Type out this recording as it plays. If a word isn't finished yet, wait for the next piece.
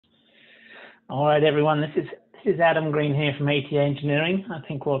All right, everyone. This is Adam Green here from ATA Engineering. I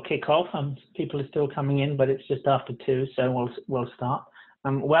think we'll kick off. People are still coming in, but it's just after 2, so we'll start.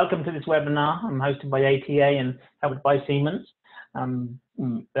 Welcome to this webinar. I'm hosted by ATA and helped by Siemens. And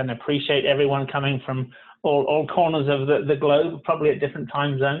appreciate everyone coming from all corners of the globe, probably at different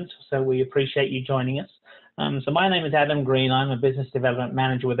time zones. So we appreciate you joining us. So my name is Adam Green. I'm a business development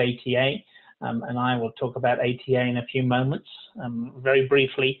manager with ATA. And I will talk about ATA in a few moments, very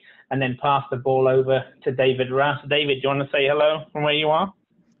briefly, and then pass the ball over to David Russ. David, do you want to say hello from where you are?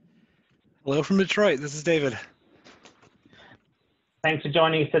 Hello from Detroit. This is David. Thanks for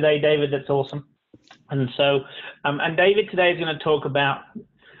joining us today, David. That's awesome. And so, and David today is going to talk about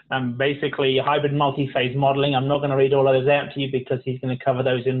basically hybrid multi-phase modeling. I'm not going to read all of those out to you because he's going to cover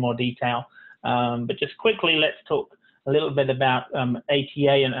those in more detail. But just quickly, let's talk a little bit about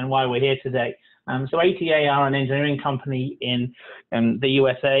ATA and why we're here today. So ATA are an engineering company in the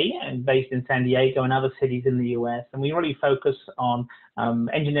USA and based in San Diego and other cities in the US. And we really focus on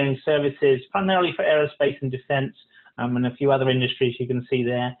engineering services, primarily for aerospace and defense, and a few other industries you can see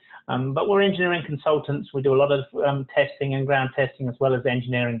there. But we're engineering consultants. We do a lot of testing and ground testing as well as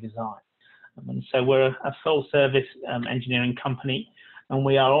engineering design. And so we're a full service engineering company. And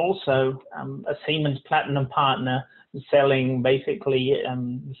we are also a Siemens Platinum partner selling basically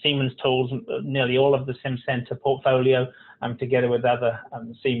Siemens tools, nearly all of the Simcenter portfolio, together with other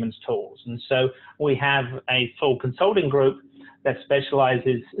Siemens tools. And so we have a full consulting group that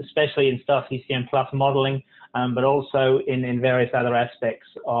specializes especially in STAR-CCM Plus modeling, but also in various other aspects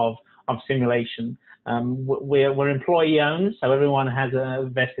of simulation. We're employee owned, so everyone has a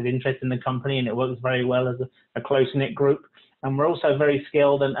vested interest in the company and it works very well as a close-knit group. And we're also very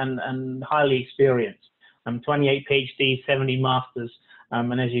skilled and highly experienced. 28 PhDs, 70 masters,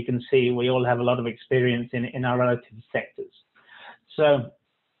 and as you can see, we all have a lot of experience in our relative sectors. So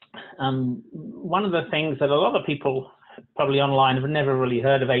one of the things that a lot of people probably online have never really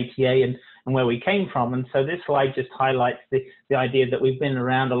heard of ATA and where we came from, and so this slide just highlights the idea that we've been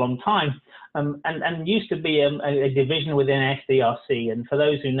around a long time and used to be a division within SDRC. And for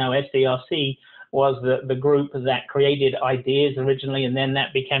those who know, SDRC was the group that created ideas originally, and then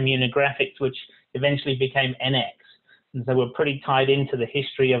that became Unigraphics, which eventually became NX. And so we're pretty tied into the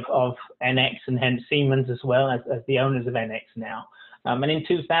history of NX and hence Siemens as well as the owners of NX now. And in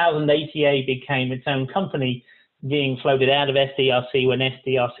 2000, ATA became its own company, being floated out of SDRC when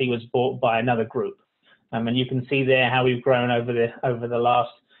SDRC was bought by another group. And you can see there how we've grown over the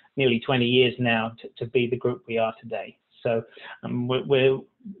last nearly 20 years now to be the group we are today. So we're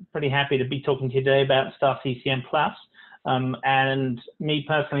pretty happy to be talking to you today about STAR-CCM Plus. And me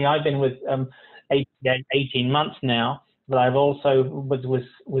personally, I've been with 18 months now, but I've also was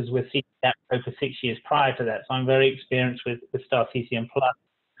with CCAP for 6 years prior to that. So I'm very experienced with STAR-CCM Plus.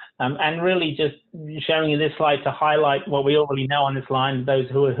 And really just showing you this slide to highlight what we already know on this line, those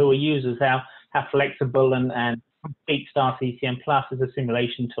who are users, how flexible and complete STAR-CCM Plus is a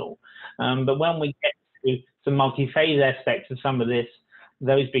simulation tool. But when we get to some multi-phase aspects of some of this,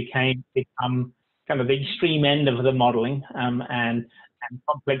 those become kind of the extreme end of the modeling, and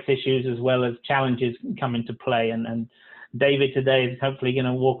complex issues as well as challenges come into play. And David today is hopefully going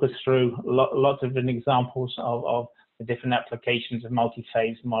to walk us through lots of different examples of the different applications of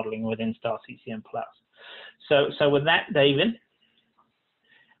multi-phase modeling within STAR-CCM Plus. So with that, David,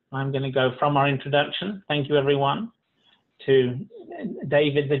 I'm going to go from our introduction. Thank you, everyone, to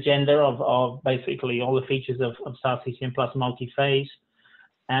David's agenda of basically all the features of STAR-CCM Plus multi-phase,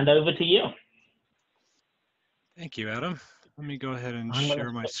 and over to you. Thank you, Adam. Let me go ahead and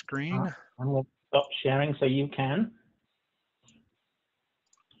share my screen. I'm going to stop sharing so you can.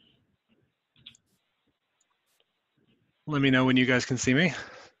 Let me know when you guys can see me,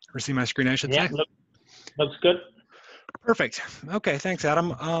 or see my screen, I should say. Looks good. Perfect. Okay, thanks,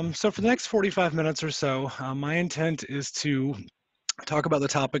 Adam. So for the next 45 minutes or so, my intent is to talk about the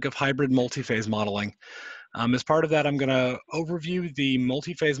topic of hybrid multi-phase modeling. As part of that, I'm going to overview the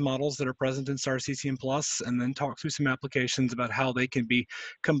multi-phase models that are present in STAR-CCM Plus, and then talk through some applications about how they can be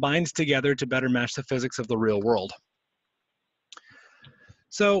combined together to better match the physics of the real world.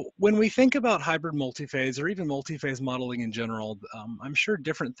 So when we think about hybrid multiphase or even multiphase modeling in general, I'm sure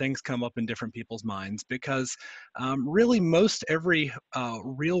different things come up in different people's minds because really most every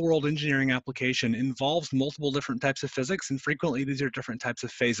real world engineering application involves multiple different types of physics, and frequently these are different types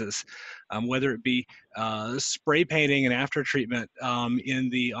of phases, whether it be spray painting and after treatment in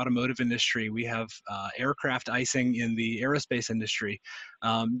the automotive industry. We have aircraft icing in the aerospace industry.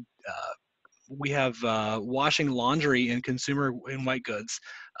 We have washing laundry in consumer and white goods.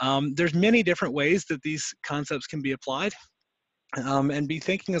 There's many different ways that these concepts can be applied. and be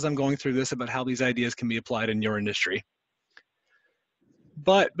thinking as I'm going through this about how these ideas can be applied in your industry.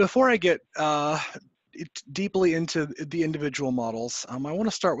 But before I get deeply into the individual models, I want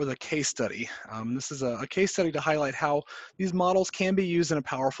to start with a case study. This is a case study to highlight how these models can be used in a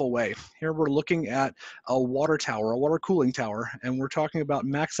powerful way. Here we're looking at a water tower, a water cooling tower, and we're talking about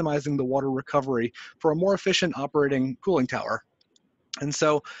maximizing the water recovery for a more efficient operating cooling tower. And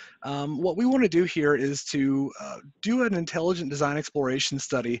so what we want to do here is to do an intelligent design exploration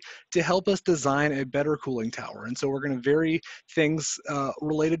study to help us design a better cooling tower. And so we're going to vary things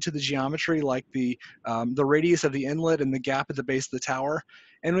related to the geometry, like the radius of the inlet and the gap at the base of the tower.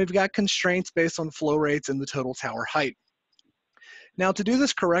 And we've got constraints based on flow rates and the total tower height. Now, to do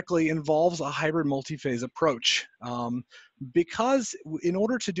this correctly involves a hybrid multi-phase approach. Because in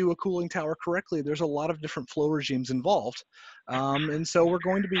order to do a cooling tower correctly, there's a lot of different flow regimes involved. And so we're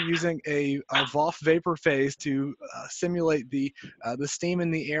going to be using a VOF vapor phase to simulate the steam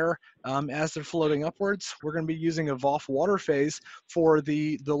in the air as they're floating upwards. We're going to be using a VOF water phase for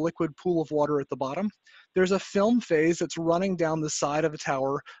the liquid pool of water at the bottom. There's a film phase that's running down the side of a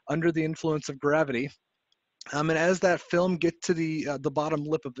tower under the influence of gravity. And as that film gets to the bottom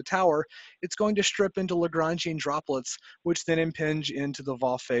lip of the tower, it's going to strip into Lagrangian droplets, which then impinge into the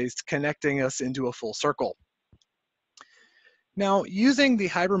VOF phase, connecting us into a full circle. Now, using the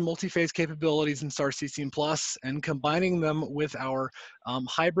hybrid multi-phase capabilities in STAR-CCM Plus and combining them with our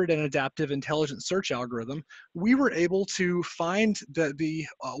hybrid and adaptive intelligent search algorithm, we were able to find that the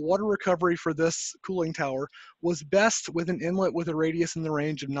water recovery for this cooling tower was best with an inlet with a radius in the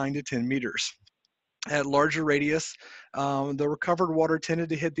range of 9 to 10 meters. At larger radius, the recovered water tended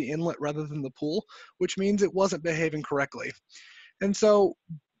to hit the inlet rather than the pool, which means it wasn't behaving correctly. And so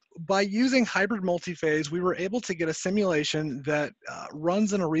by using hybrid multiphase, we were able to get a simulation that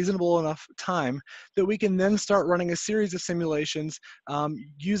runs in a reasonable enough time that we can then start running a series of simulations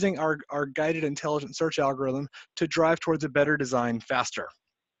using our guided intelligent search algorithm to drive towards a better design faster.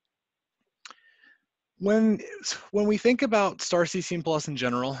 When we think about STAR-CCM Plus in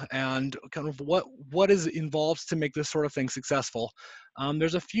general and kind of what is involved to make this sort of thing successful,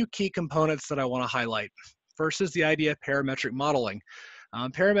 there's a few key components that I want to highlight. First is the idea of parametric modeling.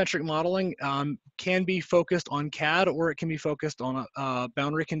 Parametric modeling can be focused on CAD, or it can be focused on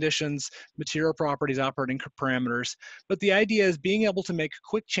boundary conditions, material properties, operating parameters. But the idea is being able to make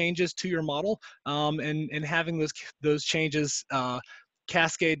quick changes to your model and having those changes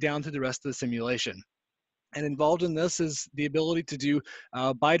cascade down through the rest of the simulation. And involved in this is the ability to do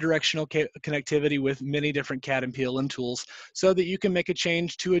bidirectional connectivity with many different CAD and PLM tools, so that you can make a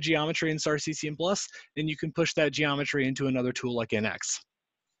change to a geometry in STAR-CCM Plus, and you can push that geometry into another tool like NX.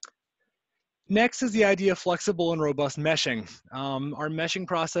 Next is the idea of flexible and robust meshing. Our meshing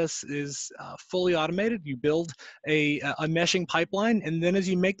process is fully automated. You build a meshing pipeline, and then as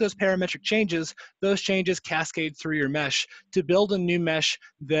you make those parametric changes, those changes cascade through your mesh to build a new mesh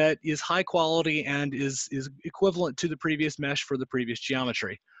that is high quality and is equivalent to the previous mesh for the previous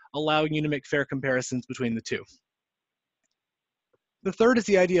geometry, allowing you to make fair comparisons between the two. The third is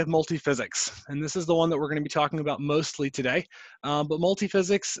the idea of multiphysics, and this is the one that we're going to be talking about mostly today. But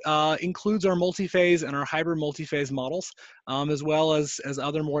multiphysics includes our multiphase and our hybrid multiphase models, as well as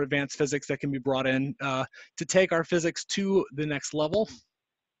other more advanced physics that can be brought in to take our physics to the next level.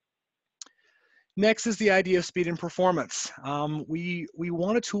 Next is the idea of speed and performance. We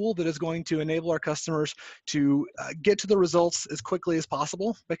want a tool that is going to enable our customers to get to the results as quickly as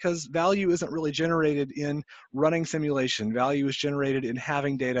possible, because value isn't really generated in running simulation. Value is generated in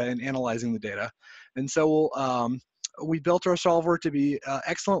having data and analyzing the data. And so we built our solver to be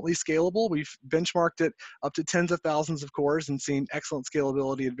excellently scalable. We've benchmarked it up to tens of thousands of cores and seen excellent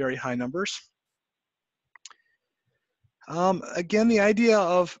scalability at very high numbers. Again, the idea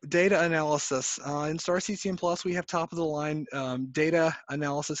of data analysis. In STAR-CCM Plus, we have top-of-the-line data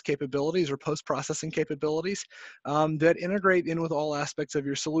analysis capabilities or post-processing capabilities that integrate in with all aspects of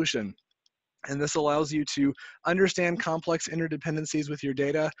your solution. And this allows you to understand complex interdependencies with your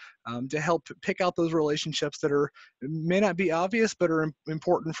data to help pick out those relationships that may not be obvious, but are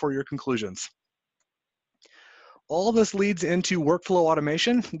important for your conclusions. All this leads into workflow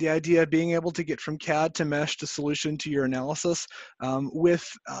automation, the idea of being able to get from CAD to mesh to solution to your analysis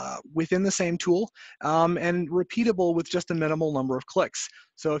within the same tool and repeatable with just a minimal number of clicks.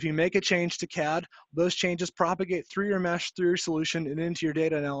 So if you make a change to CAD, those changes propagate through your mesh, through your solution, and into your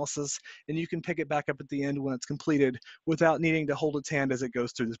data analysis, and you can pick it back up at the end when it's completed without needing to hold its hand as it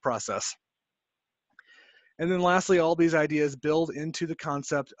goes through this process. And then lastly, all these ideas build into the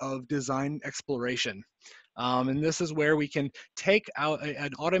concept of design exploration. And this is where we can take out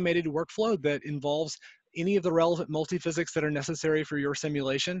an automated workflow that involves any of the relevant multiphysics that are necessary for your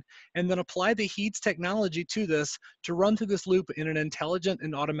simulation, and then apply the HEATS technology to this to run through this loop in an intelligent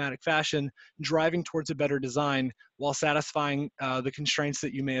and automatic fashion, driving towards a better design while satisfying the constraints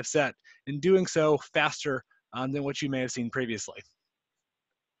that you may have set, and doing so faster than what you may have seen previously.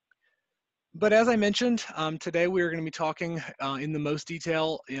 But as I mentioned, today we are going to be talking in the most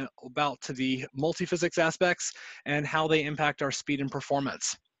detail about the multiphysics aspects and how they impact our speed and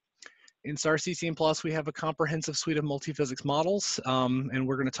performance. In STAR-CCM Plus, we have a comprehensive suite of multiphysics models, and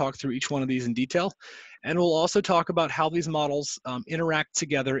we're going to talk through each one of these in detail. And we'll also talk about how these models interact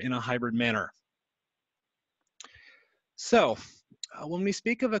together in a hybrid manner. So, when we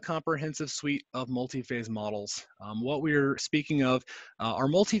speak of a comprehensive suite of multiphase models, what we're speaking of are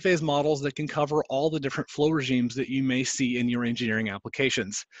multiphase models that can cover all the different flow regimes that you may see in your engineering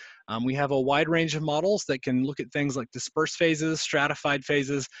applications. We have a wide range of models that can look at things like dispersed phases, stratified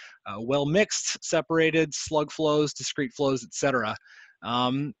phases, well-mixed, separated, slug flows, discrete flows, etc.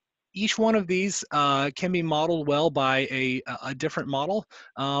 Each one of these can be modeled well by a different model,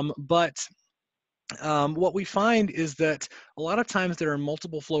 but what we find is that a lot of times there are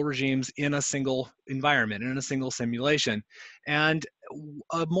multiple flow regimes in a single environment, in a single simulation. And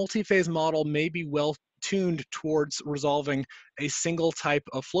a multi-phase model may be well tuned towards resolving a single type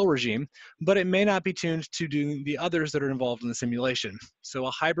of flow regime, but it may not be tuned to doing the others that are involved in the simulation. So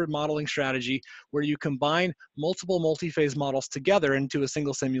a hybrid modeling strategy where you combine multiple multi-phase models together into a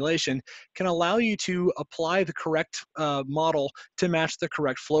single simulation can allow you to apply the correct model to match the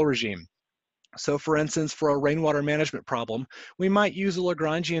correct flow regime. So for instance, for a rainwater management problem, we might use a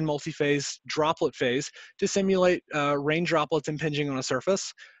Lagrangian multiphase droplet phase to simulate rain droplets impinging on a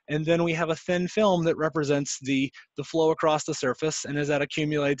surface. And then we have a thin film that represents the flow across the surface. And as that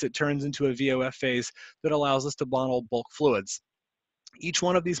accumulates, it turns into a VOF phase that allows us to model bulk fluids. Each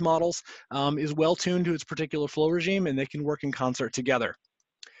one of these models is well tuned to its particular flow regime, and they can work in concert together.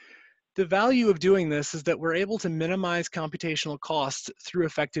 The value of doing this is that we're able to minimize computational costs through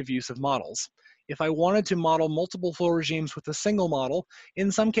effective use of models. If I wanted to model multiple flow regimes with a single model,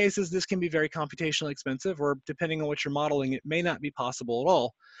 in some cases this can be very computationally expensive, or depending on what you're modeling, it may not be possible at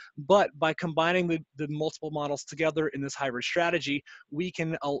all. But by combining the multiple models together in this hybrid strategy, we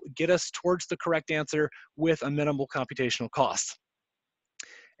can get us towards the correct answer with a minimal computational cost.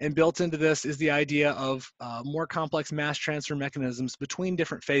 And built into this is the idea of more complex mass transfer mechanisms between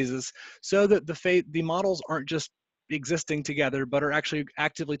different phases, so that the models aren't just existing together, but are actually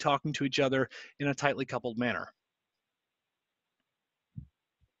actively talking to each other in a tightly coupled manner.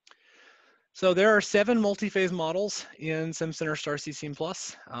 So there are 7 multi-phase models in Simcenter STAR-CCM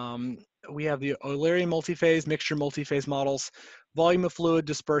Plus. We have the Eulerian Multiphase, mixture multiphase models, volume of fluid,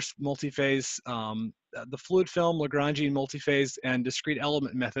 dispersed multiphase, the fluid film, Lagrangian multiphase, and discrete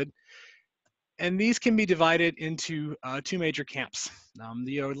element method. And these can be divided into 2 major camps.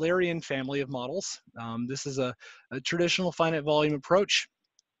 The Eulerian family of models. This is a traditional finite volume approach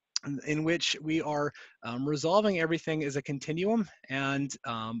in which we are resolving everything as a continuum, and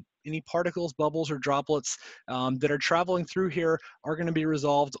any particles, bubbles, or droplets that are traveling through here are going to be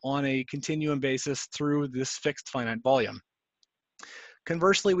resolved on a continuum basis through this fixed finite volume.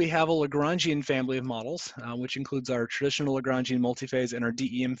 Conversely, we have a Lagrangian family of models, which includes our traditional Lagrangian multiphase and our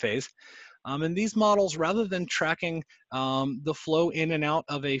DEM phase. And these models, rather than tracking the flow in and out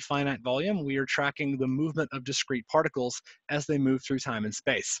of a finite volume, we are tracking the movement of discrete particles as they move through time and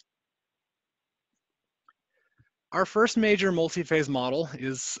space. Our first major multiphase model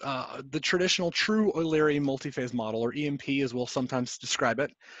is the traditional true Eulerian multiphase model, or EMP as we'll sometimes describe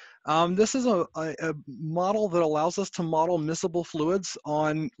it. This is a model that allows us to model miscible fluids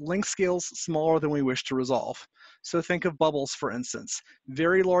on length scales smaller than we wish to resolve. So think of bubbles, for instance.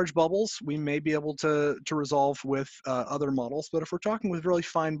 Very large bubbles we may be able to resolve with other models, but if we're talking with really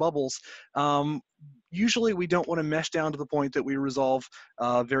fine bubbles, usually we don't want to mesh down to the point that we resolve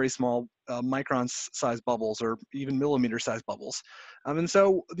very small micron-sized bubbles or even millimeter-sized bubbles. And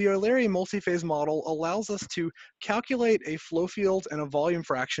so the Eulerian multiphase model allows us to calculate a flow field and a volume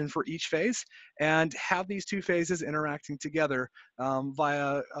fraction for each phase and have these 2 phases interacting together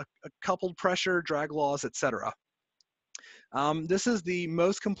via a coupled pressure, drag laws, etc. This is the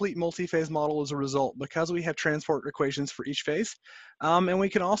most complete multi-phase model as a result, because we have transport equations for each phase. And we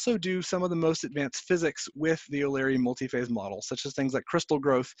can also do some of the most advanced physics with the Eulerian multi-phase model, such as things like crystal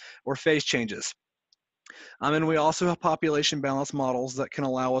growth or phase changes. And we also have population balance models that can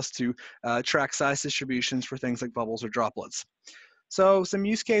allow us to track size distributions for things like bubbles or droplets. So some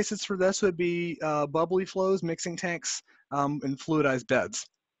use cases for this would be bubbly flows, mixing tanks, and fluidized beds.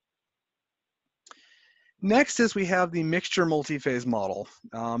 Next is we have the mixture multiphase model.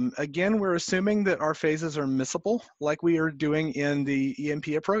 Again, we're assuming that our phases are miscible, like we are doing in the EMP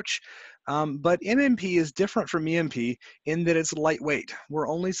approach. But MMP is different from EMP in that it's lightweight. We're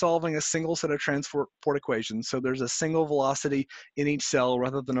only solving a single set of transport equations, so there's a single velocity in each cell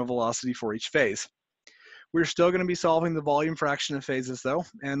rather than a velocity for each phase. We're still going to be solving the volume fraction of phases though,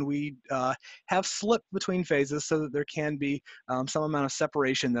 and we have slip between phases so that there can be some amount of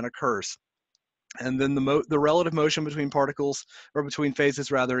separation that occurs. And then the relative motion between particles, or between phases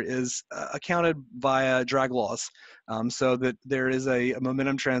rather, is accounted via drag laws, so that there is a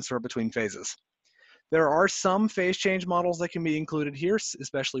momentum transfer between phases. There are some phase change models that can be included here,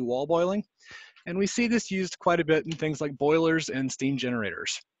 especially wall boiling, and we see this used quite a bit in things like boilers and steam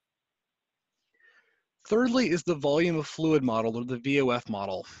generators. Thirdly is the volume of fluid model, or the VOF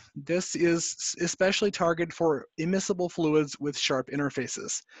model. This is especially targeted for immiscible fluids with sharp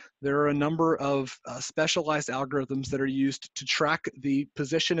interfaces. There are a number of specialized algorithms that are used to track the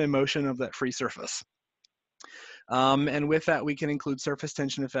position and motion of that free surface. And with that, we can include surface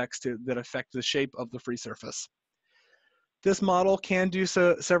tension effects that affect the shape of the free surface. This model can do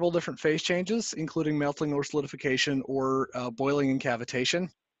several different phase changes, including melting or solidification, or boiling and cavitation.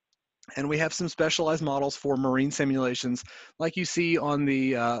 And we have some specialized models for marine simulations, like you see on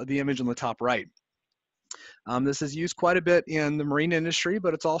the image on the top right. This is used quite a bit in the marine industry,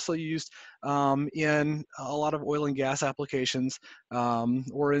 but it's also used in a lot of oil and gas applications,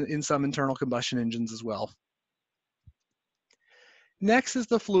 or in some internal combustion engines as well. Next is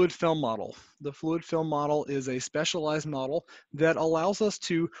the fluid film model. The fluid film model is a specialized model that allows us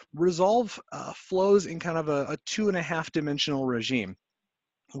to resolve flows in kind of a 2.5 dimensional regime.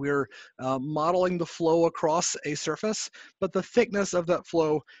 We're modeling the flow across a surface, but the thickness of that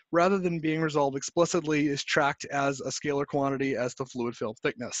flow, rather than being resolved explicitly, is tracked as a scalar quantity as the fluid film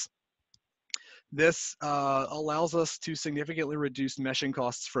thickness. This allows us to significantly reduce meshing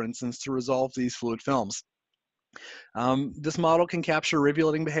costs, for instance, to resolve these fluid films. This model can capture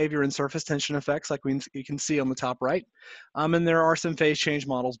rivulating behavior and surface tension effects, like you can see on the top right, and there are some phase change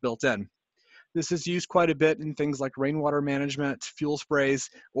models built in. This is used quite a bit in things like rainwater management, fuel sprays,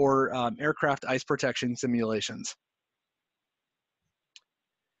 or aircraft ice protection simulations.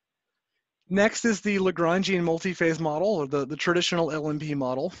 Next is the Lagrangian multiphase model, or the traditional LMP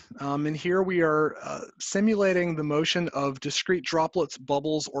model. And here we are simulating the motion of discrete droplets,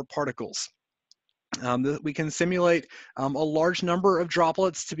 bubbles, or particles. We can simulate a large number of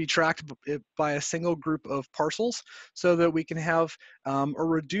droplets to be tracked by a single group of parcels, so that we can have a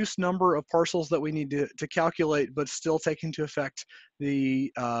reduced number of parcels that we need to calculate, but still take into effect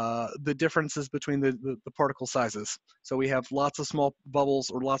the differences between the particle sizes. So we have lots of small bubbles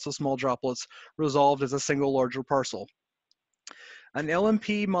or lots of small droplets resolved as a single larger parcel. An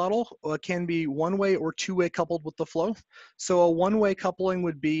LMP model can be one-way or two-way coupled with the flow. So a one-way coupling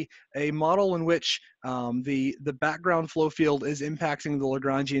would be a model in which the background flow field is impacting the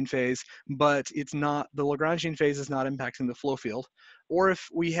Lagrangian phase, but it's not, the Lagrangian phase is not impacting the flow field. Or if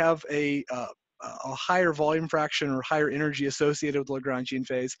we have a higher volume fraction or higher energy associated with the Lagrangian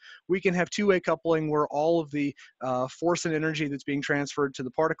phase, we can have two-way coupling where all of the force and energy that's being transferred to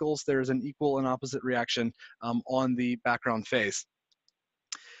the particles, there's an equal and opposite reaction on the background phase.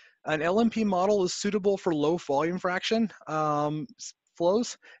 An LMP model is suitable for low volume fraction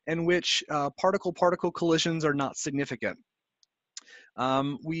flows in which particle-particle collisions are not significant.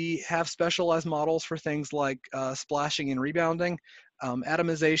 We have specialized models for things like splashing and rebounding,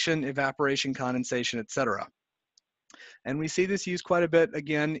 atomization, evaporation, condensation, etc. And we see this used quite a bit,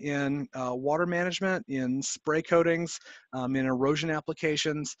 again, in water management, in spray coatings, in erosion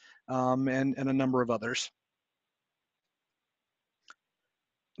applications, and a number of others.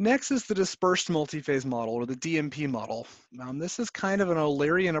 Next is the Dispersed Multiphase Model, or the DMP model. This is kind of an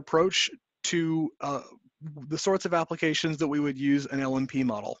Eulerian approach to the sorts of applications that we would use an LMP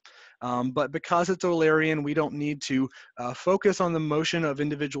model. But because it's Eulerian, we don't need to focus on the motion of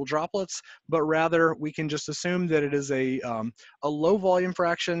individual droplets, but rather we can just assume that it is a low volume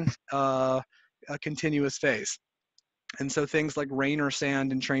fraction, a continuous phase. And so things like rain or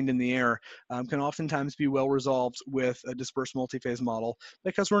sand entrained in the air can oftentimes be well resolved with a dispersed multiphase model,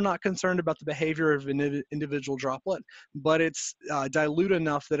 because we're not concerned about the behavior of an individual droplet, but it's dilute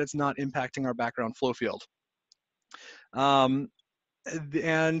enough that it's not impacting our background flow field. And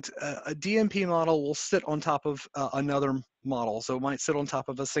a DMP model will sit on top of another model. So it might sit on top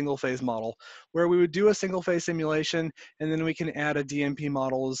of a single phase model, where we would do a single phase simulation, and then we can add a DMP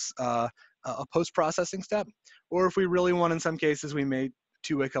model as a post-processing step. Or if we really want, in some cases, we may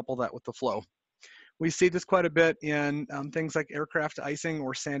two-way couple that with the flow. We see this quite a bit in things like aircraft icing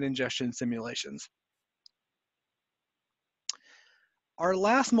or sand ingestion simulations. Our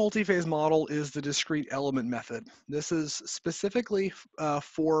last multi-phase model is the discrete element method. This is specifically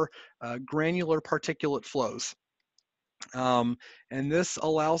for granular particulate flows. And this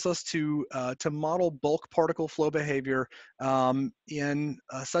allows us to model bulk particle flow behavior in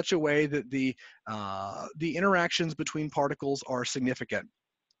such a way that the interactions between particles are significant.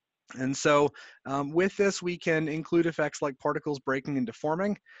 And so with this, we can include effects like particles breaking and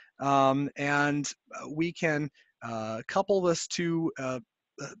deforming, and we can couple this to a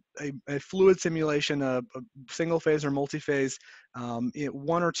fluid simulation, a single phase or multi-phase,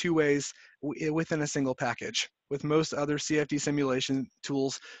 one or two ways within a single package. With most other CFD simulation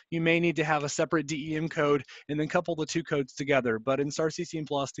tools, you may need to have a separate DEM code and then couple the two codes together. But in STAR-CCM+,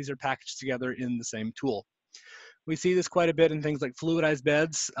 these are packaged together in the same tool. We see this quite a bit in things like fluidized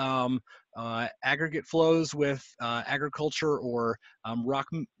beds, aggregate flows with agriculture or rock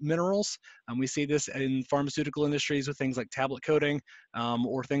minerals. We see this in pharmaceutical industries with things like tablet coating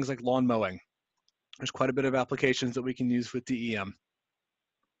or things like lawn mowing. There's quite a bit of applications that we can use with DEM.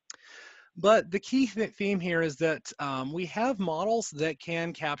 But the key theme here is that we have models that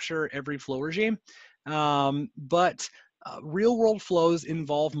can capture every flow regime, but real-world flows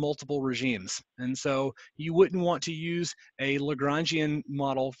involve multiple regimes. And so you wouldn't want to use a Lagrangian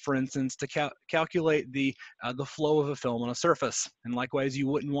model, for instance, to calculate the flow of a film on a surface. And likewise, you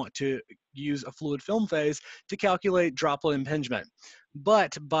wouldn't want to use a fluid film phase to calculate droplet impingement.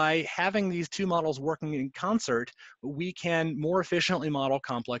 But by having these two models working in concert, we can more efficiently model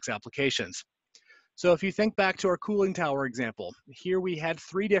complex applications. So if you think back to our cooling tower example, here we had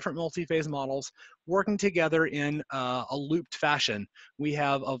three different multi-phase models working together in a looped fashion. We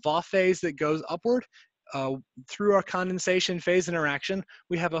have a VOF phase that goes upward. Through our condensation phase interaction,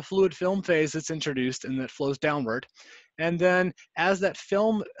 we have a fluid film phase that's introduced and that flows downward. And then as that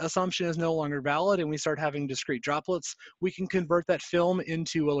film assumption is no longer valid and we start having discrete droplets, we can convert that film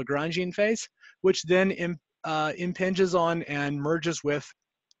into a Lagrangian phase, which then impinges on and merges with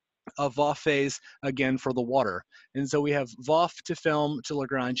a VOF phase again for the water. And so we have VOF to film to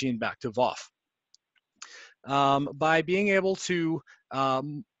Lagrangian back to VOF. By being able to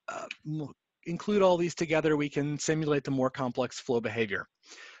include all these together, we can simulate the more complex flow behavior.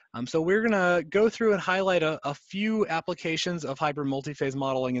 So we're going to go through and highlight a few applications of hybrid multiphase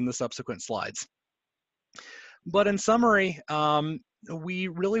modeling in the subsequent slides. But in summary, we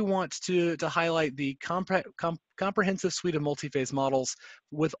really want to highlight the comprehensive suite of multiphase models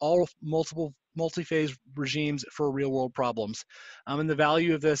with all multiple multiphase regimes for real-world problems. And the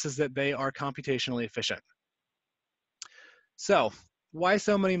value of this is that they are computationally efficient. So why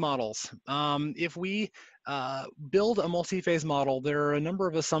so many models? If we build a multi-phase model, there are a number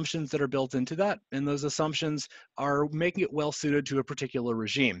of assumptions that are built into that, and those assumptions are making it well suited to a particular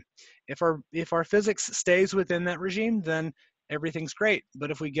regime. If our physics stays within that regime, then everything's great. But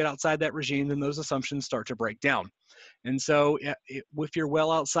if we get outside that regime, then those assumptions start to break down. And so if you're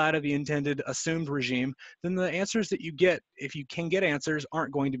well outside of the intended assumed regime, then the answers that you get, if you can get answers,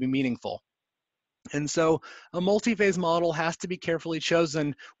 aren't going to be meaningful. And so a multi-phase model has to be carefully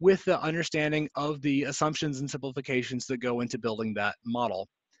chosen with the understanding of the assumptions and simplifications that go into building that model.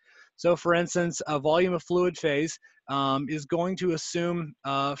 So for instance, a volume of fluid phase is going to assume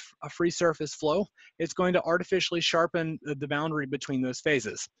a free surface flow. It's going to artificially sharpen the boundary between those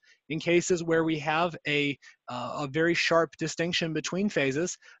phases. In cases where we have a very sharp distinction between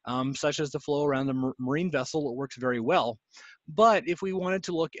phases, such as the flow around the marine vessel, it works very well. But if we wanted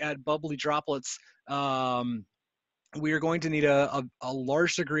to look at bubbly droplets, we are going to need a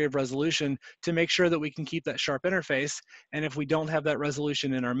large degree of resolution to make sure that we can keep that sharp interface. And if we don't have that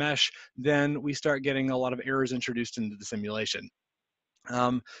resolution in our mesh, then we start getting a lot of errors introduced into the simulation.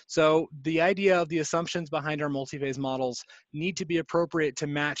 So the idea of the assumptions behind our multi-phase models need to be appropriate to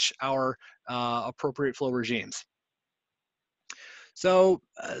match our appropriate flow regimes. So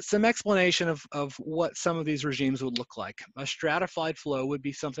some explanation of what some of these regimes would look like. A stratified flow would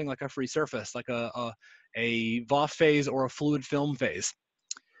be something like a free surface, like a VOF phase or a fluid film phase.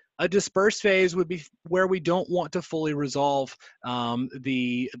 A dispersed phase would be where we don't want to fully resolve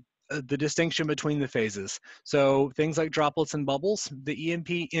the distinction between the phases. So things like droplets and bubbles, the EMP,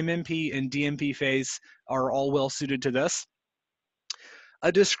 MMP, and DMP phase are all well suited to this.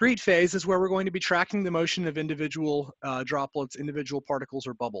 A discrete phase is where we're going to be tracking the motion of individual droplets, individual particles,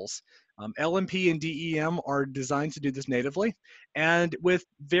 or bubbles. LMP and DEM are designed to do this natively. And with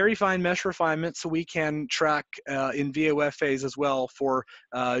very fine mesh refinement, so we can track in VOF phase as well for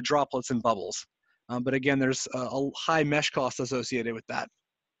droplets and bubbles. But again, there's a high mesh cost associated with that.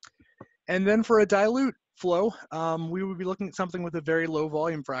 And then for a dilute flow, we would be looking at something with a very low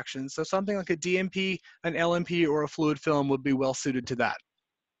volume fraction. So something like a DMP, an LMP, or a fluid film would be well suited to that.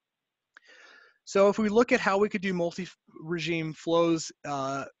 So if we look at how we could do multi-regime flows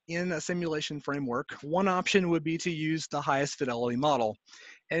in a simulation framework, one option would be to use the highest fidelity model.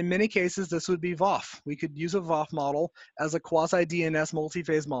 And in many cases, this would be VOF. We could use a VOF model as a quasi-DNS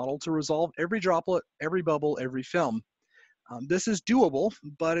multiphase model to resolve every droplet, every bubble, every film. This is doable,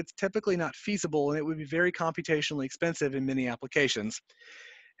 but it's typically not feasible, and it would be very computationally expensive in many applications.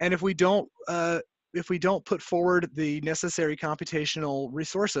 And if we don't put forward the necessary computational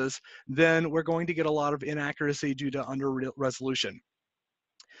resources, then we're going to get a lot of inaccuracy due to under-resolution.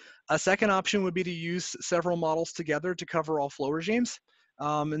 A second option would be to use several models together to cover all flow regimes.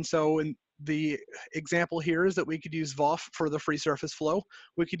 And so in the example here is that we could use VOF for the free surface flow,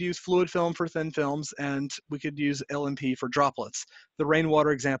 we could use fluid film for thin films, and we could use LMP for droplets, the rainwater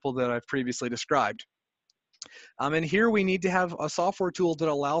example that I've previously described. And here we need to have a software tool that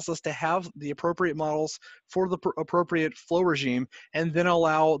allows us to have the appropriate models for the appropriate flow regime, and then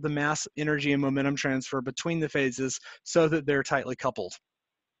allow the mass, energy, and momentum transfer between the phases so that they're tightly coupled.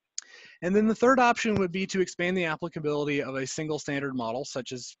 And then the third option would be to expand the applicability of a single standard model,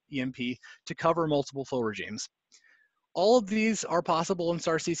 such as EMP, to cover multiple flow regimes. All of these are possible in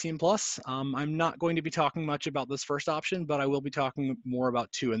STAR-CCM+. I'm not going to be talking much about this first option, but I will be talking more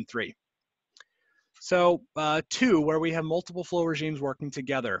about 2 and 3. So 2, where we have multiple flow regimes working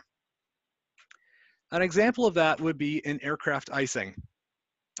together. An example of that would be in aircraft icing.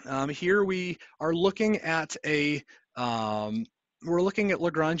 Here we are looking at we're looking at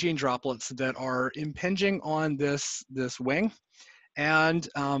Lagrangian droplets that are impinging on this wing, and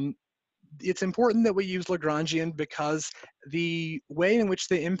it's important that we use Lagrangian because the way in which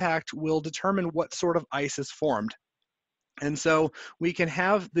they impact will determine what sort of ice is formed. And so we can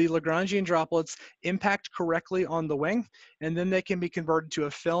have the Lagrangian droplets impact correctly on the wing, and then they can be converted to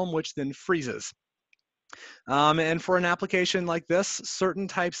a film, which then freezes. And for an application like this, certain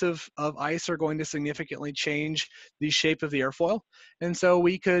types of ice are going to significantly change the shape of the airfoil. And so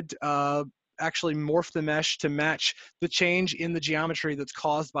we could actually morph the mesh to match the change in the geometry that's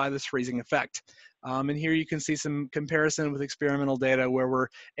caused by this freezing effect. And here you can see some comparison with experimental data where we're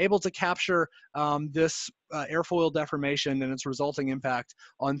able to capture this airfoil deformation and its resulting impact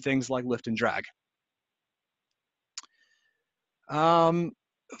on things like lift and drag.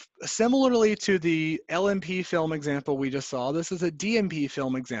 Similarly to the LMP film example we just saw, this is a DMP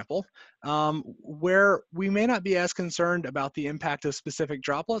film example where we may not be as concerned about the impact of specific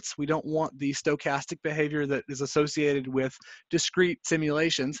droplets. We don't want the stochastic behavior that is associated with discrete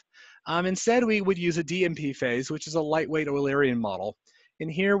simulations. Instead, we would use a DMP phase, which is a lightweight Eulerian model. And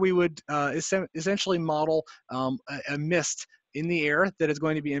here we would essentially model a mist in the air that is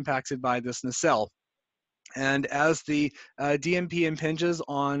going to be impacted by this nacelle. And as the DMP impinges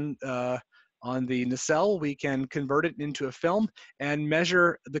on the nacelle, we can convert it into a film and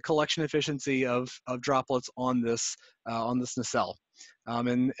measure the collection efficiency of droplets on this nacelle.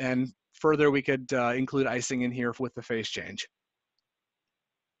 And further, we could include icing in here with the phase change.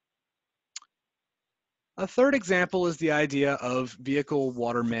 A third example is the idea of vehicle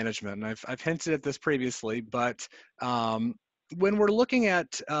water management. And I've hinted at this previously, but when we're looking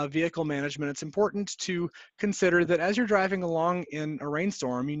at vehicle management, it's important to consider that as you're driving along in a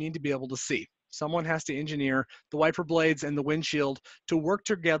rainstorm, you need to be able to see. Someone has to engineer the wiper blades and the windshield to work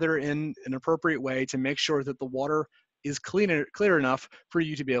together in an appropriate way to make sure that the water is clear enough for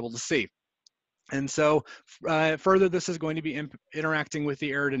you to be able to see. And so further, this is going to be interacting with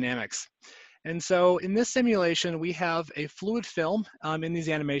the aerodynamics. And so in this simulation, we have a fluid film in these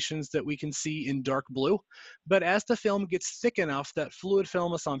animations that we can see in dark blue. But as the film gets thick enough, that fluid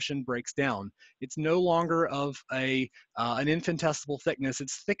film assumption breaks down. It's no longer of an infinitesimal thickness.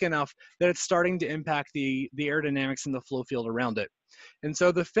 It's thick enough that it's starting to impact the aerodynamics and the flow field around it. And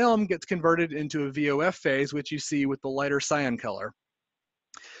so the film gets converted into a VOF phase, which you see with the lighter cyan color.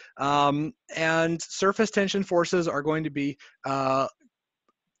 And surface tension forces are going to be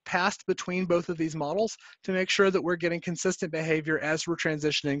passed between both of these models to make sure that we're getting consistent behavior as we're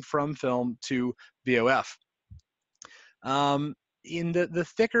transitioning from film to VOF. In the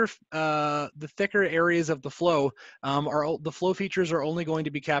thicker areas of the flow, the flow features are only going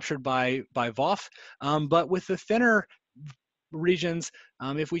to be captured by VOF, but with the thinner regions,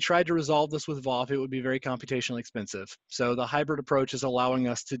 if we tried to resolve this with VOF, it would be very computationally expensive. So the hybrid approach is allowing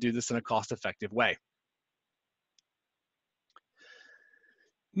us to do this in a cost-effective way.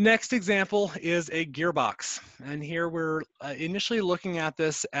 Next example is a gearbox. And here we're initially looking at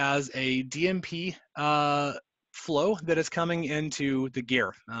this as a DMP flow that is coming into the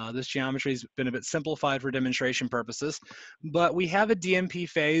gear. This geometry has been a bit simplified for demonstration purposes, but we have a DMP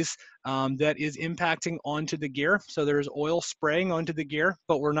phase that is impacting onto the gear. So there's oil spraying onto the gear,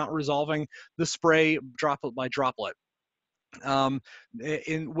 but we're not resolving the spray droplet by droplet. When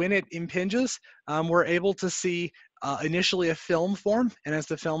it impinges, we're able to see initially a film form, and as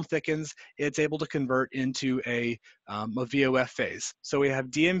the film thickens, it's able to convert into a VOF phase. So we have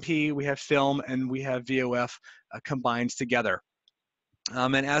DMP, we have film, and we have VOF combined together.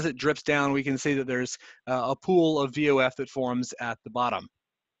 And as it drips down, we can see that there's a pool of VOF that forms at the bottom.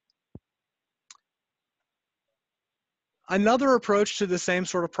 Another approach to the same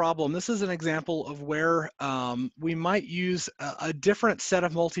sort of problem, this is an example of where we might use a different set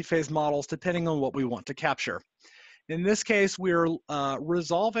of multi-phase models depending on what we want to capture. In this case, we're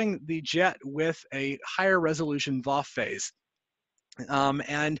resolving the jet with a higher resolution VOF phase.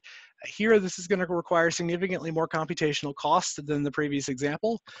 And here, this is going to require significantly more computational cost than the previous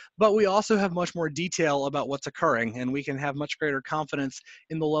example, but we also have much more detail about what's occurring, and we can have much greater confidence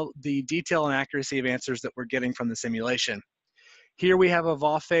in the detail and accuracy of answers that we're getting from the simulation. Here we have a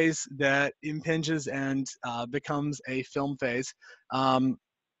VOF phase that impinges and becomes a film phase.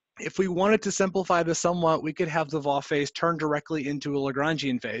 If we wanted to simplify this somewhat, we could have the VOF phase turn directly into a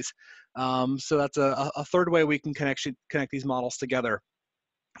Lagrangian phase. So that's a third way we can connect these models together.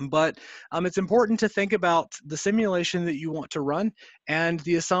 But it's important to think about the simulation that you want to run and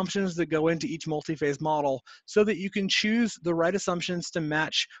the assumptions that go into each multi-phase model so that you can choose the right assumptions to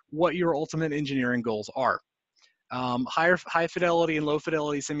match what your ultimate engineering goals are. High fidelity and low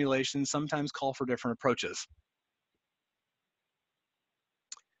fidelity simulations sometimes call for different approaches.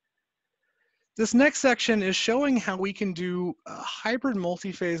 This next section is showing how we can do hybrid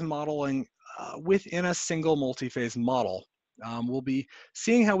multi-phase modeling within a single multi-phase model. We'll be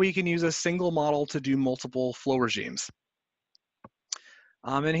seeing how we can use a single model to do multiple flow regimes.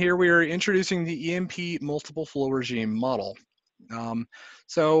 And here we are introducing the EMP multiple flow regime model.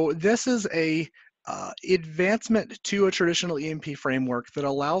 So this is a advancement to a traditional EMP framework that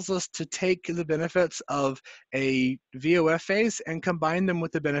allows us to take the benefits of a VOF phase and combine them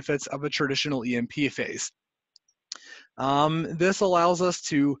with the benefits of a traditional EMP phase. This allows us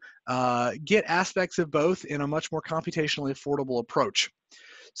to get aspects of both in a much more computationally affordable approach.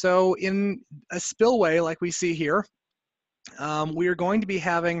 So in a spillway like we see here, we are going to be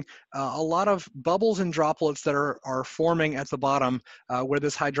having a lot of bubbles and droplets that are forming at the bottom where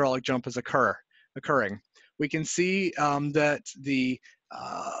this hydraulic jump is occurring. We can see that the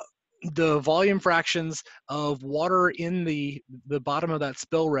volume fractions of water in the bottom of that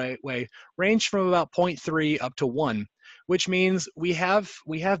spillway range from about 0.3 up to 1, which means we have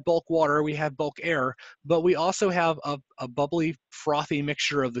bulk water, we have bulk air, but we also have a bubbly, frothy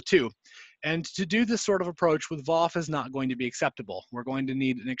mixture of the two. And to do this sort of approach with VOF is not going to be acceptable. We're going to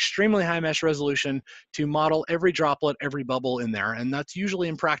need an extremely high mesh resolution to model every droplet, every bubble in there, and that's usually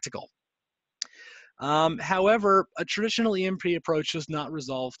impractical. However, a traditional EMP approach does not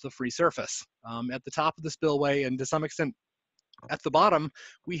resolve the free surface. At the top of the spillway, and to some extent at the bottom,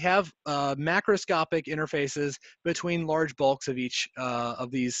 we have macroscopic interfaces between large bulks of each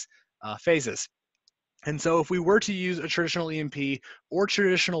of these phases. And so if we were to use a traditional EMP or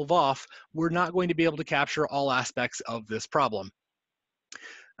traditional VOF, we're not going to be able to capture all aspects of this problem.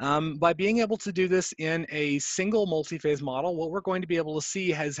 By being able to do this in a single multi-phase model, what we're going to be able to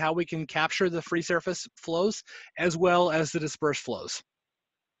see is how we can capture the free surface flows as well as the dispersed flows.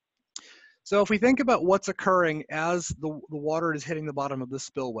 So if we think about what's occurring as the water is hitting the bottom of the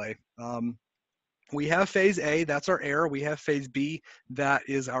spillway, we have phase A, that's our air. We have phase B, that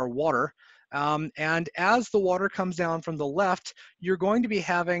is our water. And as the water comes down from the left, you're going to be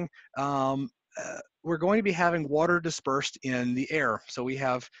having we're going to be having water dispersed in the air. So we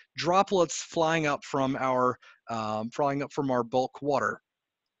have droplets flying up from our bulk water.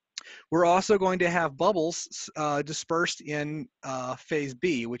 We're also going to have bubbles dispersed in phase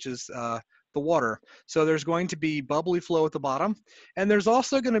B, which is the water. So there's going to be bubbly flow at the bottom, and there's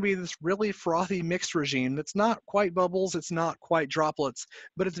also going to be this really frothy mixed regime that's not quite bubbles, it's not quite droplets,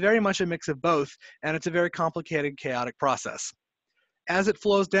 but it's very much a mix of both, and it's a very complicated, chaotic process. As it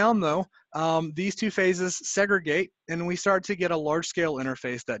flows down, though, these two phases segregate, and we start to get a large-scale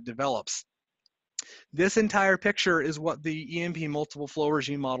interface that develops. This entire picture is what the EMP multiple flow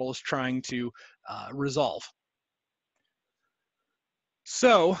regime model is trying to resolve.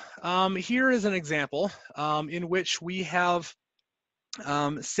 So here is an example in which we have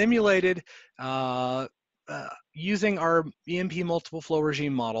simulated using our EMP multiple flow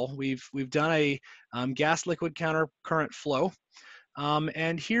regime model. We've done a gas liquid counter current flow.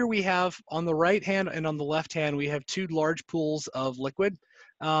 And here we have on the right hand and on the left hand, we have two large pools of liquid.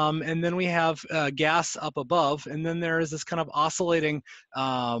 And then we have gas up above. And then there is this kind of oscillating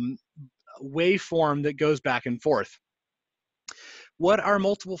waveform that goes back and forth. What our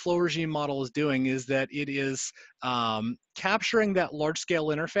multiple flow regime model is doing is that it is capturing that large scale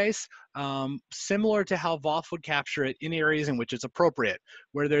interface similar to how VOF would capture it in areas in which it's appropriate,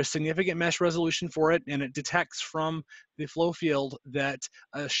 where there's significant mesh resolution for it and it detects from the flow field that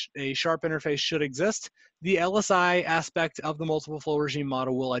a sharp interface should exist. The LSI aspect of the multiple flow regime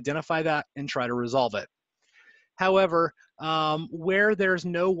model will identify that and try to resolve it. However, where there's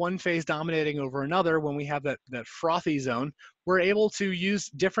no one phase dominating over another, when we have that frothy zone, we're able to use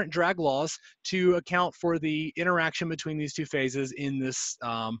different drag laws to account for the interaction between these two phases in this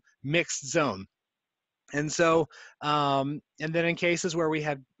mixed zone. And so, and then in cases where we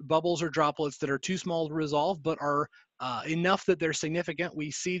have bubbles or droplets that are too small to resolve, but are enough that they're significant, we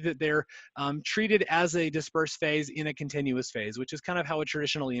see that they're treated as a dispersed phase in a continuous phase, which is kind of how a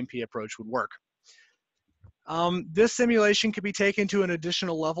traditional EMP approach would work. This simulation could be taken to an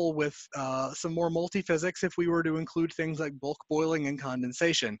additional level with some more multiphysics if we were to include things like bulk boiling and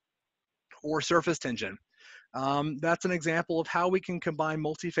condensation or surface tension. That's an example of how we can combine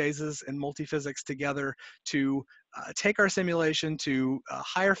multiphases and multiphysics together to take our simulation to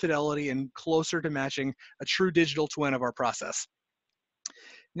higher fidelity and closer to matching a true digital twin of our process.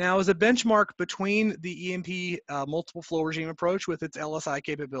 Now, as a benchmark between the EMP multiple flow regime approach with its LSI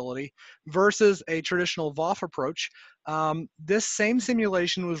capability versus a traditional VOF approach, this same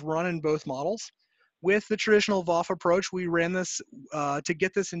simulation was run in both models. With the traditional VOF approach, we ran this, to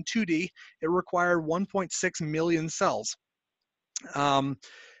get this in 2D, it required 1.6 million cells.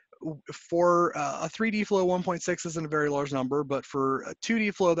 For a 3D flow, 1.6 isn't a very large number, but for a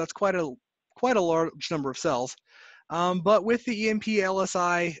 2D flow, that's quite a large number of cells. But with the EMP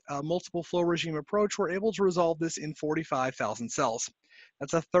LSI multiple flow regime approach, we're able to resolve this in 45,000 cells.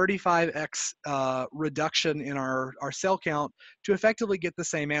 That's a 35x reduction in our cell count to effectively get the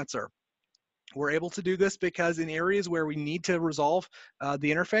same answer. We're able to do this because in areas where we need to resolve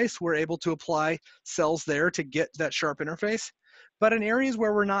the interface, we're able to apply cells there to get that sharp interface. But in areas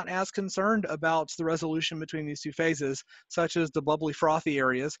where we're not as concerned about the resolution between these two phases, such as the bubbly frothy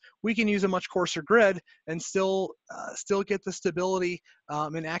areas, we can use a much coarser grid and still get the stability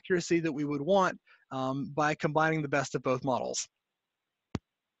and accuracy that we would want by combining the best of both models.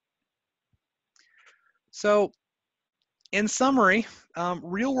 So, in summary,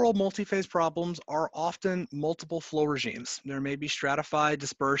 real-world multi-phase problems are often multiple flow regimes. There may be stratified,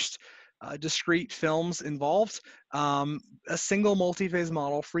 dispersed, discrete films involved. A single multi-phase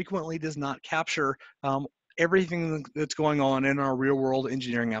model frequently does not capture everything that's going on in our real-world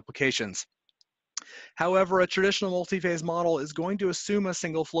engineering applications. However, a traditional multi-phase model is going to assume a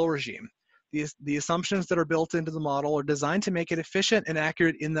single flow regime. The assumptions that are built into the model are designed to make it efficient and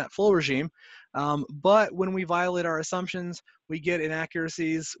accurate in that flow regime. But when we violate our assumptions, we get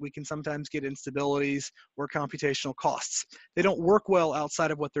inaccuracies, we can sometimes get instabilities or computational costs. They don't work well outside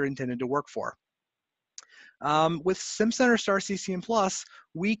of what they're intended to work for. With Simcenter STAR-CCM+,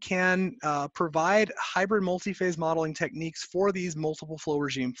 we can provide hybrid multi-phase modeling techniques for these multiple flow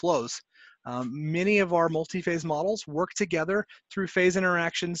regime flows. Many of our multi-phase models work together through phase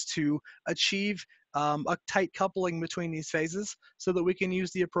interactions to achieve a tight coupling between these phases so that we can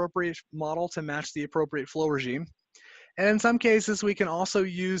use the appropriate model to match the appropriate flow regime. And in some cases, we can also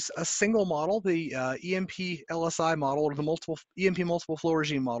use a single model, the EMP LSI model or the EMP multiple flow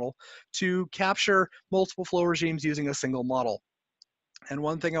regime model, to capture multiple flow regimes using a single model. And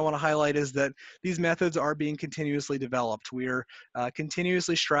one thing I want to highlight is that these methods are being continuously developed. We are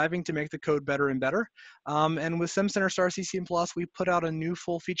continuously striving to make the code better and better. And with Simcenter STAR-CCM+, we put out a new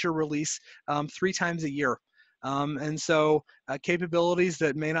full feature release 3 times a year. And so capabilities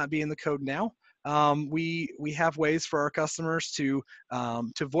that may not be in the code now, we have ways for our customers to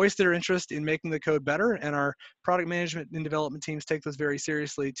voice their interest in making the code better, and our product management and development teams take this very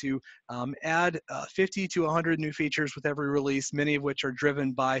seriously to add 50 to 100 new features with every release, many of which are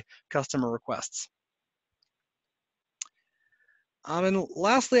driven by customer requests. And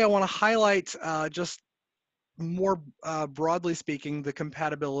lastly, I want to highlight just more broadly speaking, the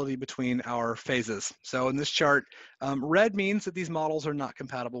compatibility between our phases. So in this chart, red means that these models are not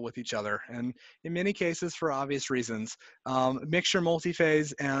compatible with each other. And in many cases, for obvious reasons, mixture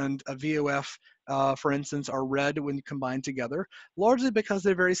multiphase and a VOF, for instance, are red when combined together, largely because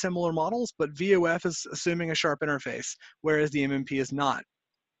they're very similar models, but VOF is assuming a sharp interface, whereas the MMP is not.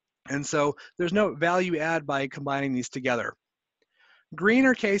 And so there's no value add by combining these together. Green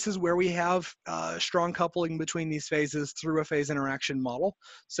are cases where we have strong coupling between these phases through a phase interaction model.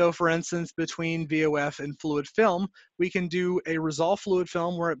 So for instance, between VOF and fluid film, we can do a resolved fluid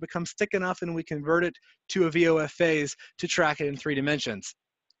film where it becomes thick enough and we convert it to a VOF phase to track it in 3 dimensions.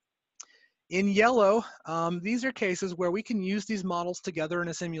 In yellow, these are cases where we can use these models together in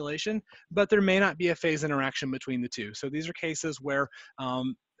a simulation, but there may not be a phase interaction between the two. So these are cases where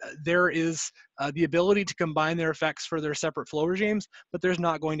there is the ability to combine their effects for their separate flow regimes, but there's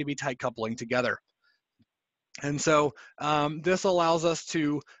not going to be tight coupling together. And so this allows us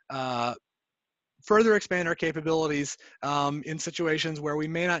to further expand our capabilities in situations where we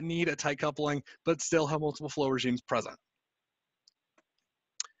may not need a tight coupling, but still have multiple flow regimes present.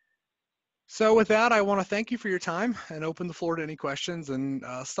 So with that, I want to thank you for your time and open the floor to any questions, and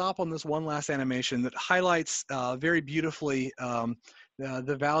stop on this one last animation that highlights very beautifully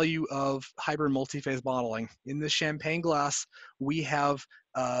the value of hybrid multiphase modeling. In this champagne glass, we have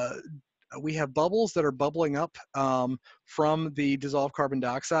bubbles that are bubbling up from the dissolved carbon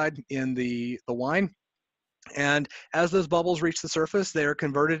dioxide in the wine. And as those bubbles reach the surface, they are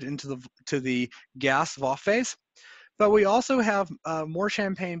converted into the gas VOF phase. But we also have more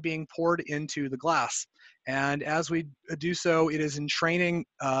champagne being poured into the glass. And as we do so, it is entraining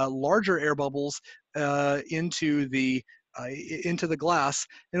larger air bubbles into the glass.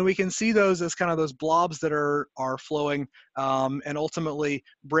 And we can see those as kind of those blobs that are flowing and ultimately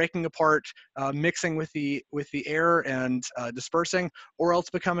breaking apart, mixing with the air and dispersing, or else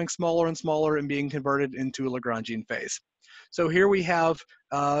becoming smaller and smaller and being converted into a Lagrangian phase. So here we have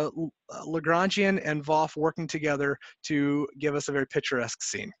Lagrangian and VOF working together to give us a very picturesque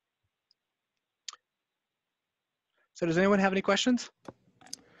scene. So does anyone have any questions?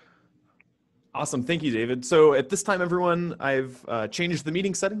 Awesome, thank you, David. So at this time, everyone, I've changed the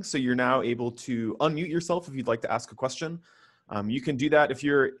meeting settings, so you're now able to unmute yourself if you'd like to ask a question. You can do that if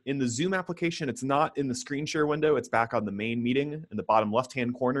you're in the Zoom application. It's not in the screen share window. It's back on the main meeting. In the bottom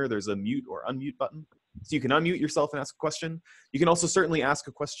left-hand corner, there's a mute or unmute button. So you can unmute yourself and ask a question. You can also certainly ask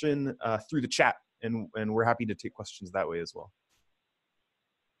a question through the chat, and we're happy to take questions that way as well.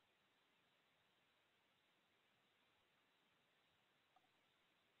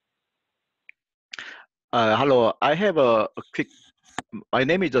 Hello, I have a quick, my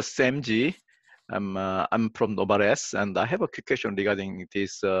name is Sam G. I'm from Novares, and I have a quick question regarding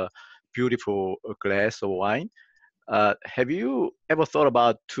this beautiful glass of wine. Have you ever thought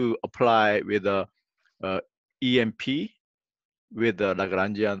about to apply with a EMP with the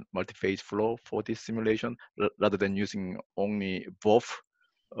Lagrangian multiphase flow for this simulation rather than using only VOF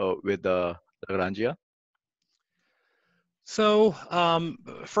with the Lagrangian? So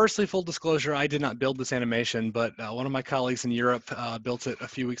firstly, full disclosure, I did not build this animation, but one of my colleagues in Europe built it a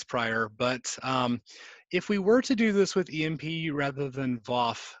few weeks prior. But if we were to do this with EMP rather than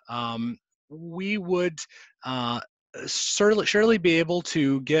VOF, we would surely be able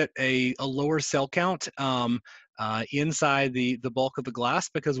to get a lower cell count inside the bulk of the glass,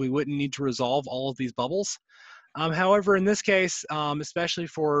 because we wouldn't need to resolve all of these bubbles. However, in this case, especially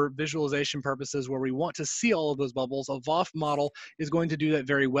for visualization purposes where we want to see all of those bubbles, a VOF model is going to do that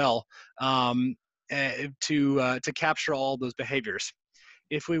very well to capture all those behaviors.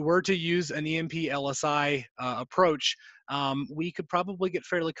 If we were to use an EMP LSI approach, we could probably get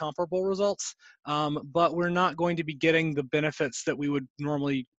fairly comparable results, but we're not going to be getting the benefits that we would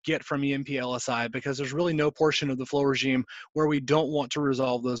normally get from EMP LSI, because there's really no portion of the flow regime where we don't want to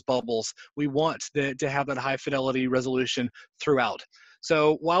resolve those bubbles. We want to have that high fidelity resolution throughout.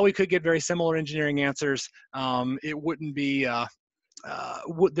 So while we could get very similar engineering answers, it wouldn't be,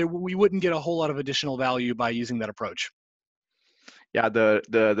 we wouldn't get a whole lot of additional value by using that approach. Yeah,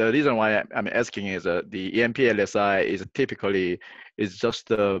 the reason why I'm asking is the EMP LSI is typically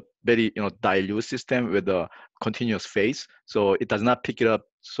just a very dilute system with a continuous phase, so it does not pick it up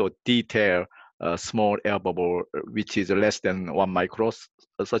so detail small air bubble which is less than 1 micro,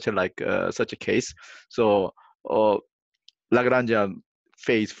 such a case. So Lagrangian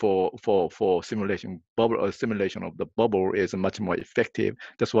phase for simulation simulation of the bubble is much more effective.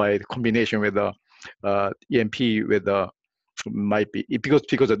 That's why the combination with the EMP with the might be because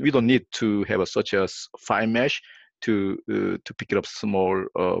we don't need to have such a fine mesh to pick it up small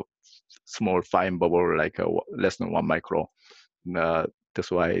fine bubble like less than 1 micro.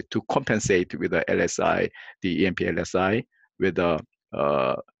 That's why to compensate with the LSI, the EMP LSI with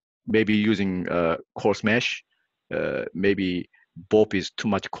maybe using coarse mesh, maybe both is too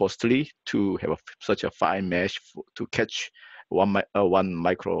much costly to have such a fine mesh to catch 1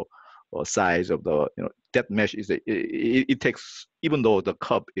 micro size of the that mesh is it takes, even though the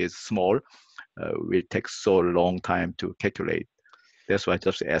cup is small, will take so long time to calculate. That's why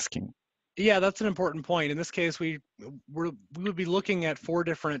just asking. Yeah, that's an important point. In this case, we would be looking at 4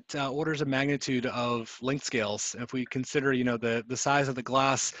 different orders of magnitude of length scales. If we consider, the size of the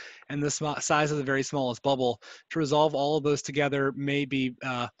glass and the size of the very smallest bubble, to resolve all of those together may be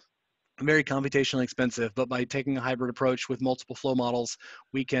very computationally expensive. But by taking a hybrid approach with multiple flow models,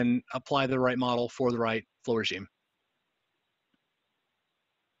 we can apply the right model for the right flow regime.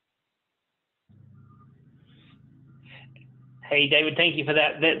 Hey, David, thank you for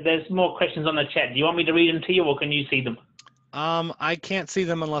that. There's more questions on the chat. Do you want me to read them to you, or can you see them? I can't see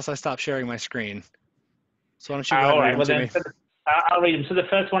them unless I stop sharing my screen. So why don't you go ahead All and read right. them Well, to then me? I'll read them. So the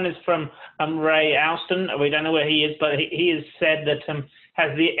first one is from Ray Alston. We don't know where he is, but he has said that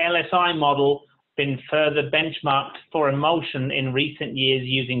has the LSI model been further benchmarked for emulsion in recent years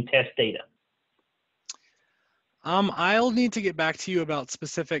using test data? I'll need to get back to you about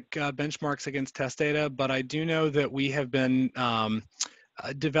specific benchmarks against test data, but I do know that we have been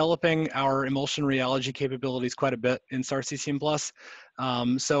developing our emulsion rheology capabilities quite a bit in STAR-CCM Plus.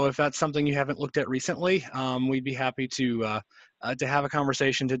 So if that's something you haven't looked at recently, we'd be happy to have a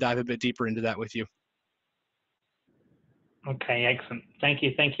conversation to dive a bit deeper into that with you. Okay, excellent. Thank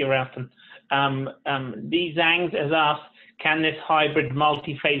you, Ralston. D. Zhang has asked, can this hybrid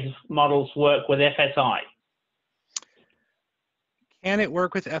multi-phase models work with FSI? Can it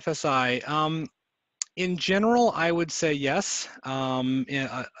work with FSI? In general, I would say yes. A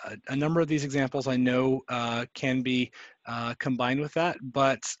number of these examples I know can be combined with that,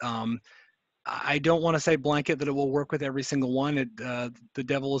 but I don't want to say blanket that it will work with every single one. The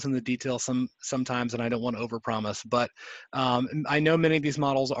devil is in the details sometimes, and I don't want to overpromise. But I know many of these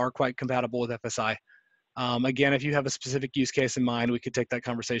models are quite compatible with FSI. Again, if you have a specific use case in mind, we could take that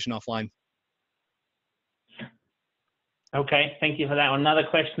conversation offline. Okay, thank you for that. Another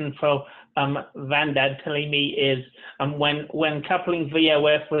question for Vandad Talimi is, when coupling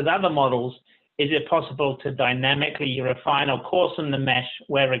VOF with other models, is it possible to dynamically refine or coarsen the mesh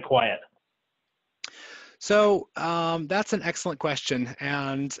where required? So that's an excellent question,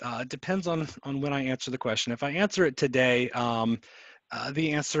 and it depends on when I answer the question. If I answer it today,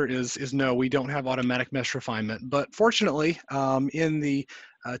 the answer is no, we don't have automatic mesh refinement. But fortunately, in the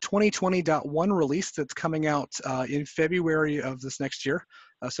 2020.1 release that's coming out in February of this next year,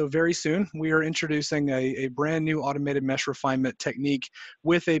 so very soon, we are introducing a brand new automated mesh refinement technique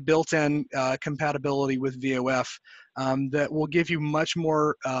with a built-in compatibility with VOF that will give you much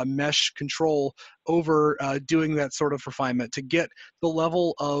more mesh control over doing that sort of refinement to get the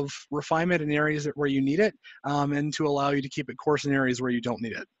level of refinement in areas where you need it and to allow you to keep it coarse in areas where you don't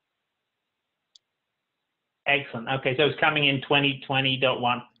need it. Excellent. Okay, so it's coming in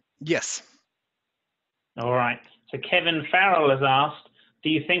 2020.1. Yes. All right. So Kevin Farrell has asked, do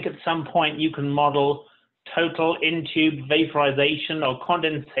you think at some point you can model total in-tube vaporization or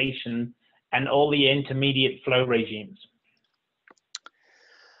condensation and all the intermediate flow regimes?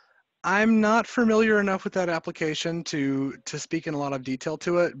 I'm not familiar enough with that application to speak in a lot of detail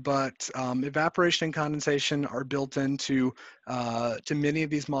to it, but evaporation and condensation are built into to many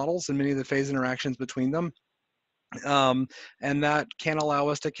of these models and many of the phase interactions between them. And that can allow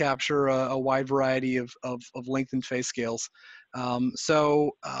us to capture a wide variety of length and phase scales.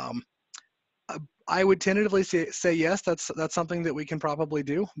 I would tentatively say yes, that's something that we can probably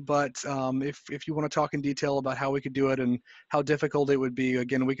do. But if you want to talk in detail about how we could do it and how difficult it would be,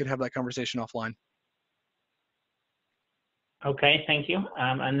 again, we could have that conversation offline. Okay, thank you.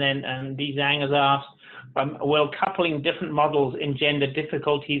 And then D. Zhang has asked, will coupling different models engender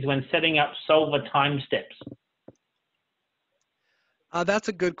difficulties when setting up solver time steps? That's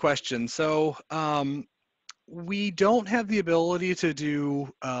a good question. So we don't have the ability to do,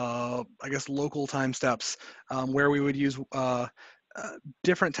 I guess, local time steps where we would use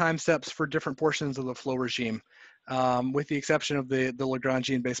different time steps for different portions of the flow regime. With the exception of the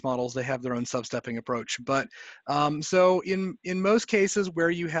Lagrangian-based models, they have their own substepping approach. But so in most cases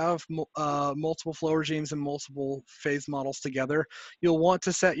where you have multiple flow regimes and multiple phase models together, you'll want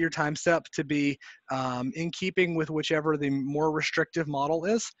to set your time step to be in keeping with whichever the more restrictive model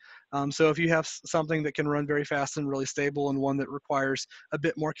is. So if you have something that can run very fast and really stable and one that requires a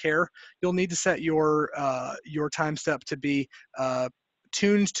bit more care, you'll need to set your time step to be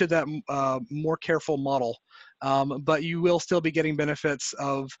tuned to that more careful model. But you will still be getting benefits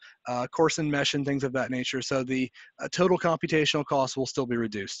of coarsened mesh and things of that nature. So the total computational cost will still be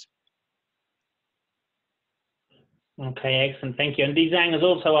reduced. Okay, excellent. Thank you. And D. Zhang has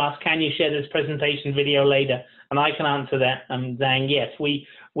also asked, can you share this presentation video later? And I can answer that, Zhang. Yes, we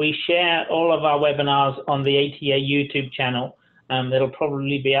share all of our webinars on the ATA YouTube channel. That'll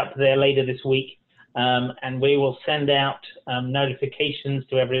probably be up there later this week. and we will send out notifications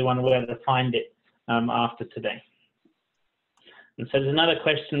to everyone where to find it after today. And so there's another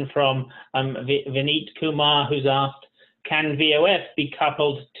question from Vineet Kumar, who's asked, can VOF be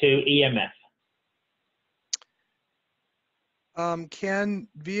coupled to EMF? Can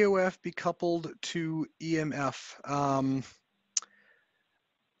VOF be coupled to EMF?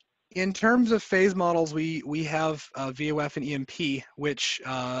 In terms of phase models, we have VOF and EMP, which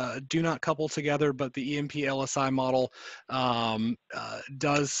do not couple together, but the EMP LSI model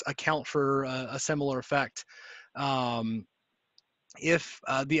does account for a similar effect. If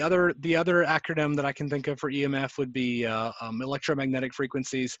the other acronym that I can think of for EMF would be electromagnetic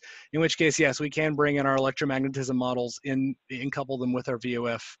frequencies, in which case, yes, we can bring in our electromagnetism models and couple them with our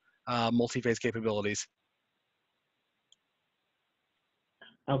VOF multiphase capabilities.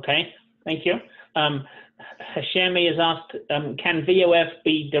 Okay, thank you. Hashemi has asked, can VOF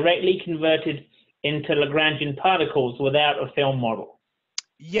be directly converted into Lagrangian particles without a film model?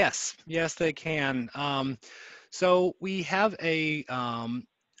 Yes, yes, they can. So we have an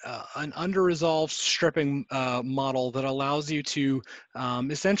under-resolved stripping model that allows you to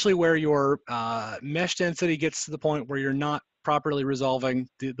essentially where your mesh density gets to the point where you're not properly resolving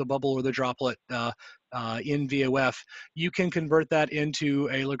the bubble or the droplet in VOF, you can convert that into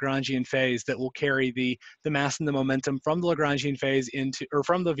a Lagrangian phase that will carry the mass and the momentum from the Lagrangian phase into, or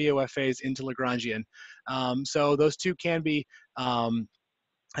from the VOF phase into Lagrangian. So those two can be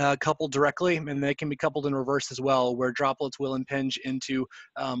coupled directly, and they can be coupled in reverse as well, where droplets will impinge into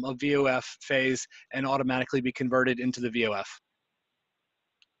a VOF phase and automatically be converted into the VOF.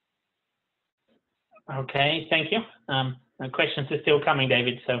 Okay, thank you. Questions are still coming,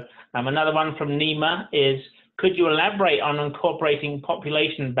 David. So another one from Nima is, could you elaborate on incorporating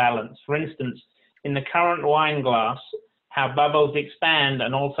population balance? For instance, in the current wine glass, how bubbles expand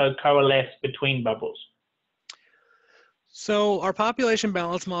and also coalesce between bubbles? So our population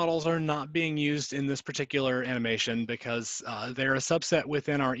balance models are not being used in this particular animation because they're a subset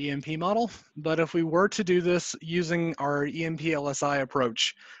within our EMP model. But if we were to do this using our EMP LSI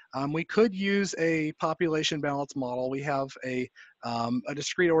approach, we could use a population balance model. We have a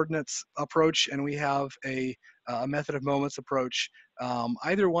discrete ordinates approach, and we have a method of moments approach.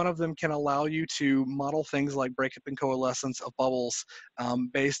 Either one of them can allow you to model things like breakup and coalescence of bubbles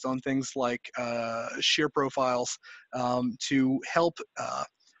based on things like shear profiles to help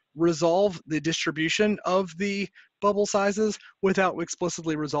resolve the distribution of the bubble sizes without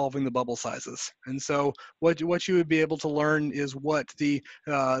explicitly resolving the bubble sizes. And so what you would be able to learn is what the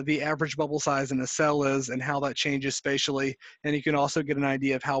average bubble size in a cell is and how that changes spatially. And you can also get an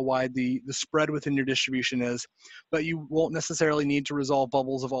idea of how wide the spread within your distribution is. But you won't necessarily need to resolve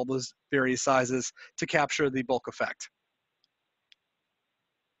bubbles of all those various sizes to capture the bulk effect.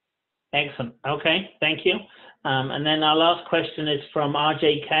 Excellent. Okay, thank you. And then our last question is from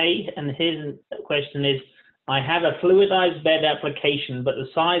RJK, and his question is, I have a fluidized bed application, but the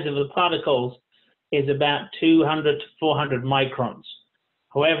size of the particles is about 200 to 400 microns.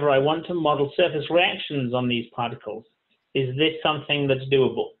 However, I want to model surface reactions on these particles. Is this something that's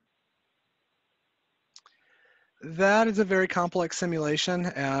doable? That is a very complex simulation,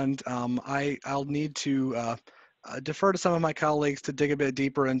 and I'll need to defer to some of my colleagues to dig a bit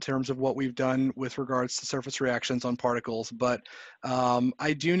deeper in terms of what we've done with regards to surface reactions on particles. But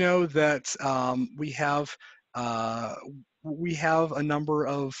I do know that we have a number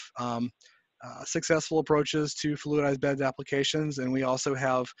of successful approaches to fluidized bed applications, and we also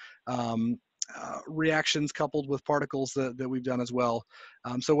have reactions coupled with particles that we've done as well.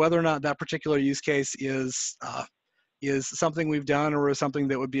 So whether or not that particular use case is something we've done or is something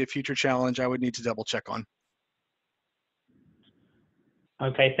that would be a future challenge, I would need to double check on.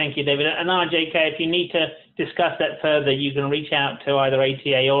 Okay, thank you, David. And RJK, if you need to discuss that further, you can reach out to either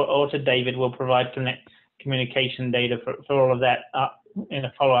ATA or to David. We'll provide communication data for all of that in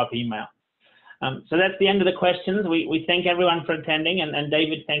a follow-up email. So that's the end of the questions. We thank everyone for attending, and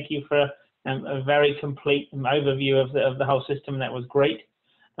David, thank you for a very complete overview of the whole system. That was great.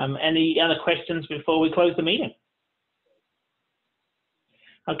 Any other questions before we close the meeting?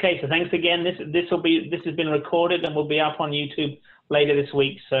 Okay, so thanks again. This has been recorded and will be up on YouTube later this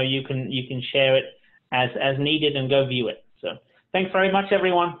week, so you can share it as needed and go view it. So thanks very much,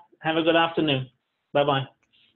 everyone. Have a good afternoon. Bye-bye.